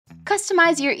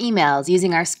Customize your emails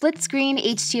using our split-screen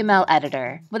HTML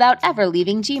editor without ever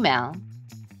leaving Gmail.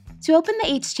 To open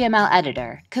the HTML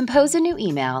editor, compose a new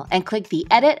email and click the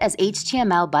Edit as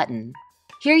HTML button.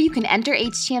 Here you can enter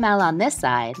HTML on this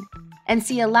side and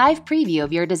see a live preview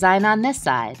of your design on this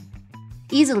side.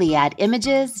 Easily add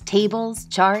images, tables,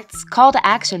 charts, call to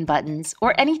action buttons,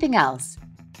 or anything else.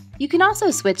 You can also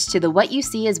switch to the What You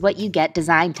See is What You Get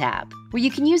design tab, where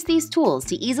you can use these tools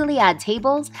to easily add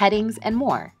tables, headings, and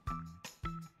more.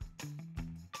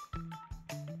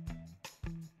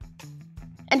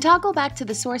 And toggle back to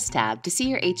the Source tab to see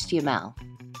your HTML.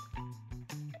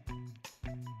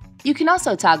 You can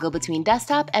also toggle between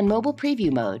desktop and mobile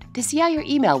preview mode to see how your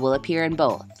email will appear in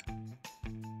both.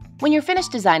 When you're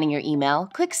finished designing your email,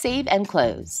 click Save and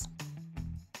Close.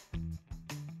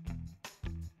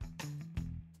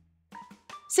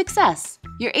 Success!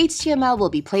 Your HTML will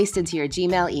be placed into your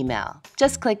Gmail email.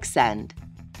 Just click Send.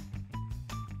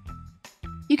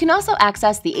 You can also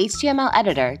access the HTML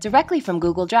editor directly from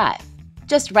Google Drive.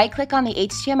 Just right-click on the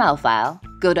HTML file,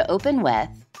 go to Open With,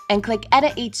 and click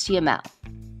Edit HTML.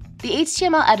 The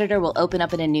HTML editor will open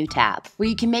up in a new tab, where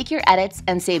you can make your edits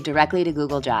and save directly to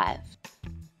Google Drive.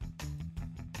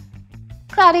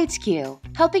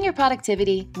 cloudHQ, helping your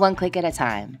productivity one click at a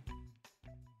time.